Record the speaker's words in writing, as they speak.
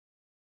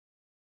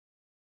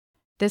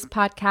This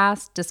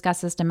podcast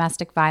discusses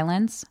domestic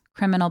violence,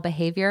 criminal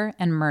behavior,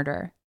 and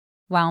murder.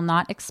 While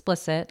not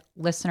explicit,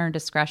 listener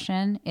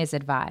discretion is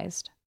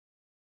advised.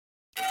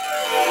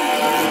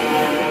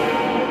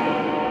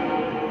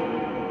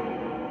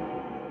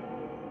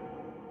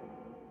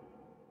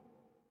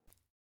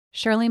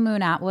 Shirley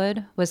Moon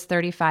Atwood was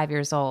 35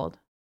 years old.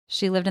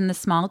 She lived in the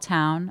small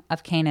town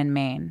of Canaan,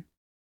 Maine.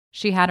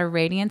 She had a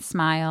radiant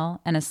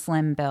smile and a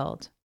slim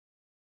build.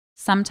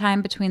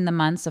 Sometime between the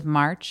months of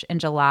March and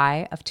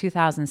July of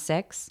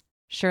 2006,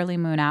 Shirley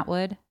Moon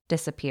Atwood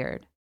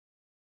disappeared.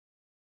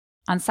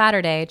 On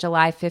Saturday,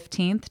 July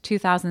 15,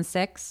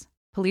 2006,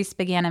 police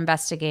began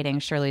investigating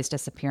Shirley's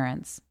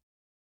disappearance.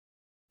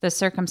 The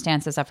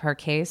circumstances of her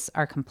case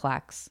are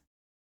complex.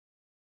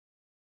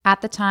 At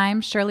the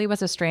time, Shirley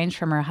was estranged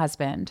from her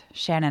husband,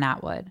 Shannon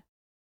Atwood.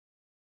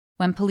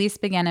 When police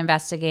began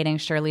investigating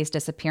Shirley's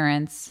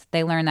disappearance,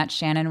 they learned that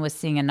Shannon was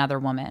seeing another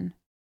woman.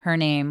 Her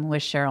name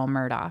was Cheryl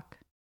Murdock.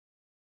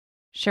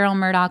 Cheryl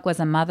Murdock was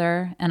a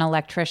mother, an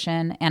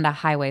electrician, and a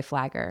highway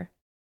flagger.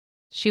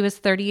 She was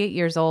 38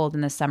 years old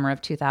in the summer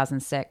of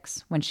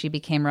 2006 when she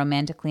became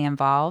romantically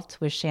involved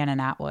with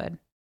Shannon Atwood.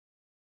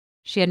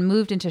 She had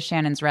moved into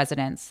Shannon's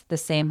residence, the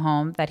same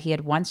home that he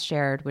had once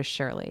shared with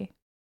Shirley.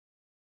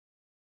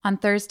 On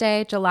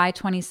Thursday, July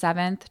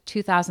 27,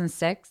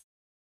 2006,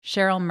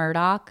 Cheryl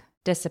Murdock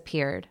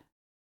disappeared.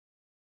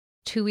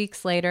 2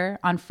 weeks later,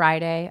 on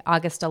Friday,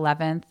 August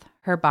 11th,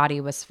 her body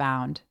was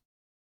found.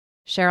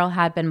 Cheryl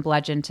had been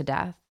bludgeoned to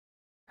death.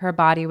 Her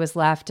body was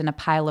left in a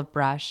pile of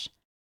brush,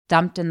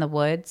 dumped in the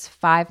woods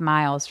 5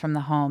 miles from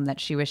the home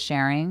that she was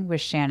sharing with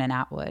Shannon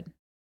Atwood.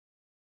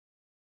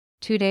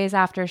 2 days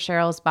after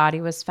Cheryl's body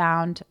was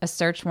found, a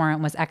search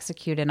warrant was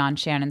executed on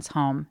Shannon's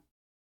home.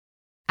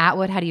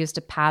 Atwood had used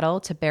a paddle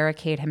to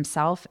barricade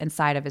himself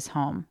inside of his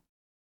home.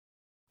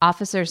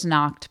 Officers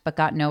knocked but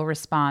got no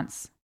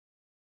response.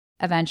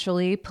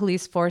 Eventually,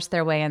 police forced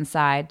their way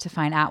inside to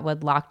find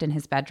Atwood locked in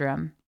his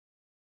bedroom.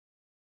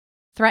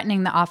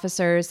 Threatening the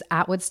officers,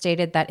 Atwood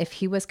stated that if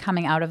he was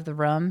coming out of the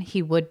room,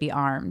 he would be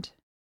armed.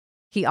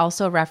 He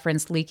also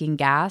referenced leaking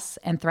gas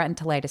and threatened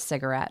to light a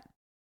cigarette.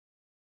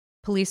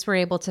 Police were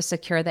able to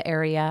secure the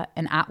area,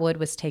 and Atwood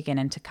was taken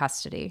into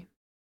custody.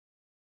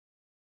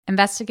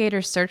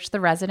 Investigators searched the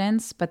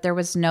residence, but there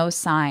was no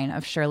sign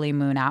of Shirley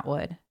Moon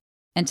Atwood.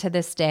 And to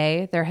this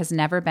day, there has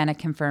never been a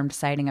confirmed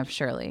sighting of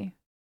Shirley.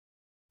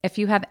 If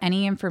you have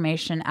any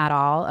information at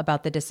all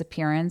about the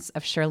disappearance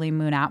of Shirley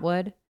Moon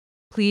Atwood,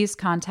 please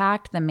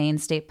contact the Maine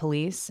State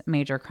Police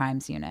Major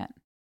Crimes Unit.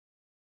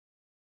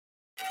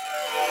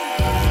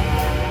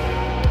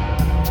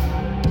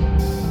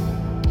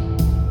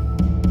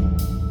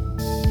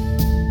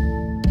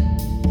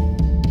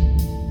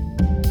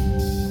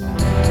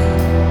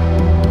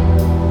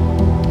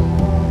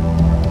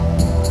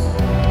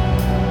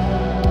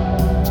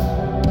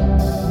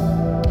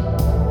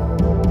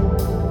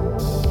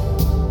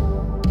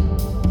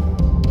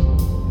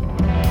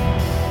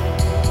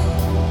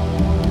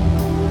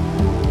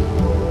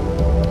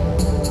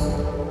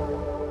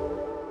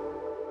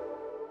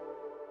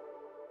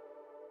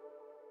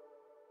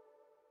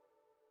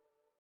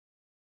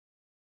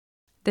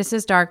 This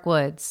is Dark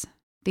Woods,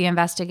 the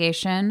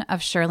investigation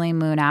of Shirley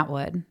Moon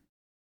Atwood.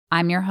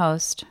 I'm your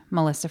host,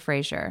 Melissa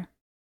Frazier.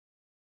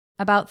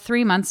 About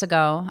 3 months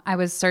ago, I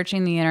was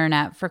searching the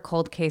internet for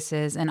cold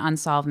cases and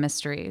unsolved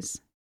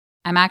mysteries.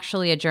 I'm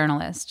actually a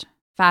journalist,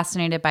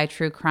 fascinated by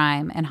true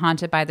crime and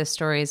haunted by the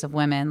stories of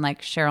women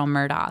like Cheryl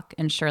Murdock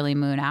and Shirley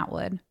Moon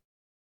Atwood.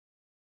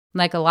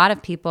 Like a lot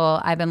of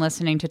people, I've been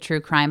listening to true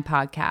crime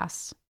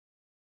podcasts,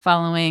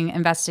 following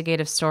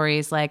investigative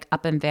stories like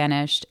Up and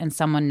Vanished and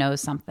Someone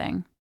Knows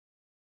Something.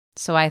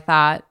 So I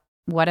thought,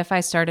 what if I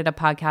started a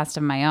podcast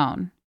of my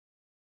own?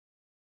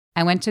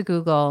 I went to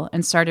Google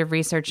and started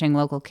researching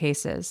local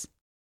cases.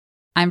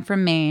 I'm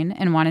from Maine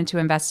and wanted to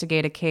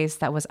investigate a case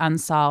that was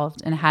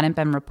unsolved and hadn't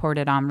been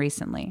reported on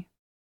recently.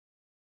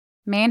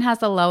 Maine has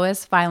the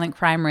lowest violent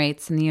crime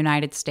rates in the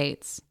United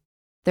States.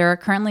 There are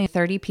currently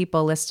 30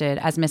 people listed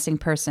as missing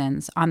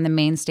persons on the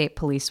Maine State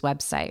Police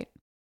website.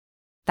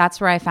 That's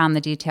where I found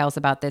the details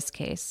about this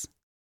case.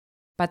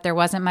 But there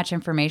wasn't much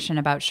information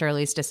about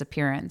Shirley's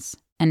disappearance,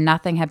 and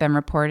nothing had been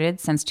reported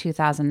since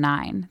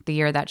 2009, the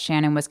year that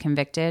Shannon was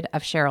convicted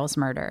of Cheryl's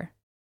murder.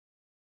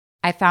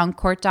 I found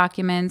court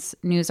documents,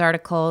 news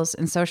articles,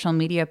 and social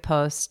media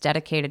posts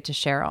dedicated to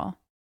Cheryl.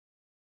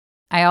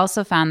 I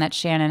also found that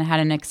Shannon had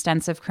an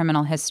extensive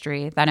criminal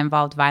history that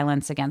involved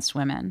violence against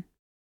women.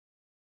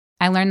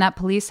 I learned that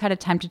police had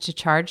attempted to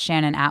charge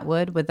Shannon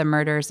Atwood with the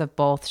murders of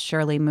both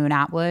Shirley Moon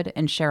Atwood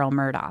and Cheryl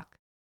Murdock.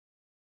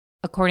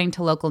 According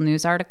to local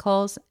news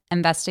articles,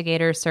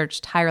 investigators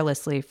searched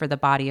tirelessly for the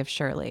body of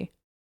Shirley.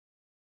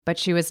 But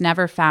she was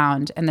never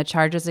found, and the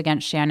charges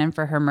against Shannon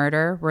for her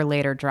murder were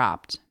later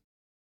dropped.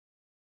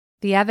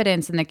 The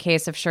evidence in the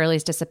case of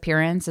Shirley's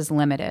disappearance is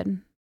limited.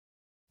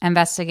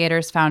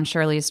 Investigators found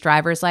Shirley's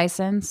driver's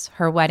license,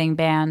 her wedding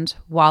band,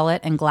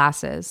 wallet, and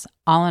glasses,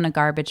 all in a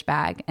garbage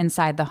bag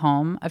inside the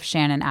home of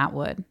Shannon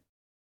Atwood.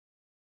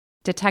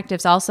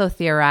 Detectives also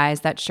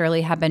theorized that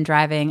Shirley had been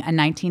driving a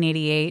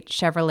 1988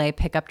 Chevrolet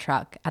pickup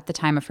truck at the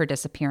time of her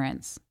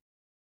disappearance.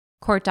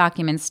 Court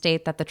documents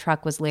state that the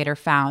truck was later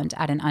found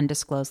at an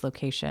undisclosed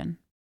location.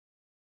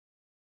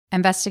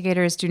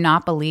 Investigators do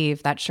not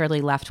believe that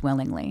Shirley left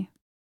willingly.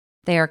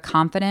 They are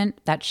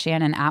confident that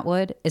Shannon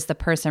Atwood is the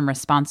person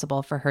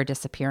responsible for her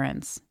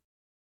disappearance.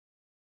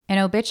 An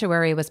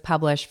obituary was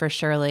published for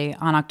Shirley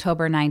on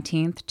October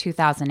 19,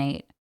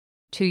 2008,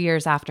 2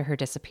 years after her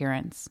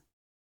disappearance.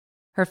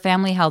 Her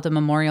family held a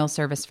memorial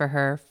service for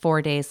her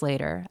 4 days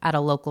later at a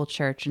local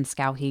church in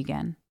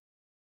Skowhegan.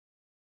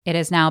 It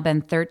has now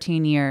been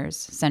 13 years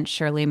since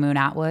Shirley Moon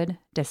Atwood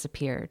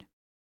disappeared.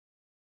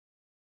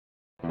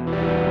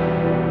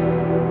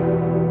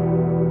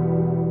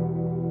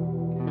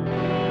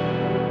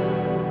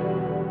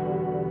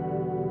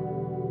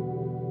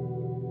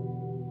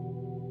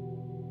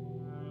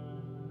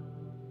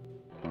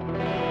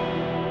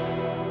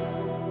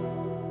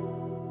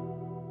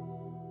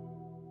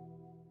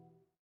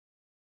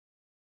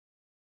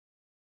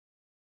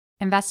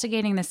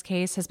 Investigating this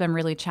case has been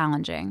really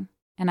challenging,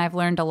 and I've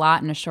learned a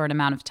lot in a short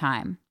amount of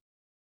time.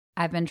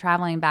 I've been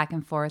traveling back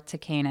and forth to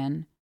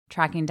Canaan,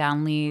 tracking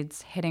down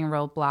leads, hitting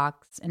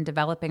roadblocks, and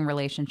developing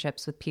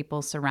relationships with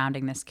people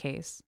surrounding this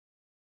case.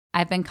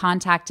 I've been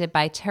contacted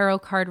by tarot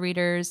card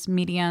readers,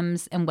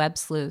 mediums, and web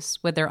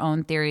sleuths with their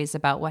own theories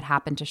about what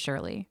happened to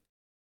Shirley.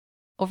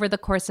 Over the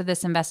course of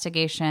this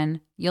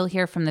investigation, you'll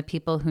hear from the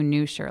people who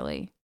knew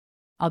Shirley.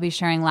 I'll be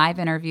sharing live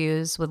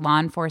interviews with law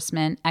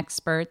enforcement,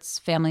 experts,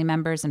 family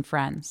members, and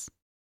friends.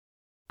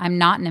 I'm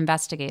not an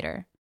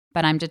investigator,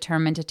 but I'm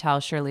determined to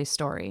tell Shirley's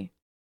story.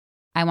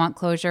 I want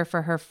closure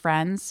for her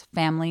friends,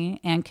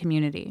 family, and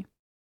community.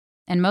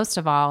 And most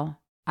of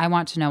all, I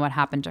want to know what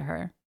happened to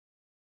her.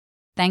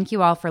 Thank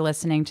you all for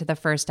listening to the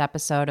first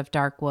episode of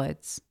Dark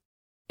Woods.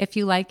 If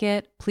you like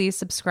it, please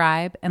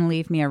subscribe and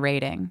leave me a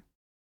rating.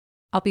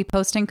 I'll be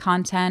posting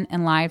content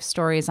and live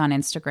stories on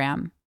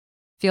Instagram.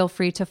 Feel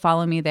free to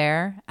follow me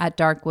there at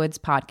Dark Woods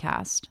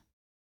Podcast.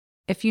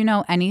 If you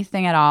know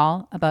anything at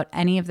all about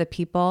any of the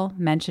people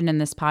mentioned in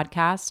this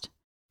podcast,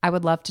 I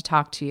would love to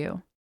talk to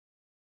you.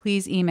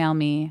 Please email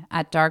me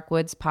at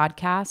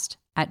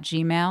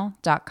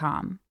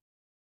darkwoodspodcast@gmail.com.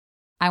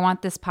 I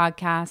want this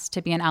podcast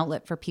to be an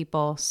outlet for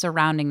people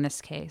surrounding this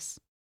case.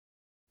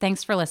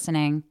 Thanks for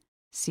listening.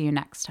 See you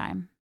next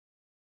time.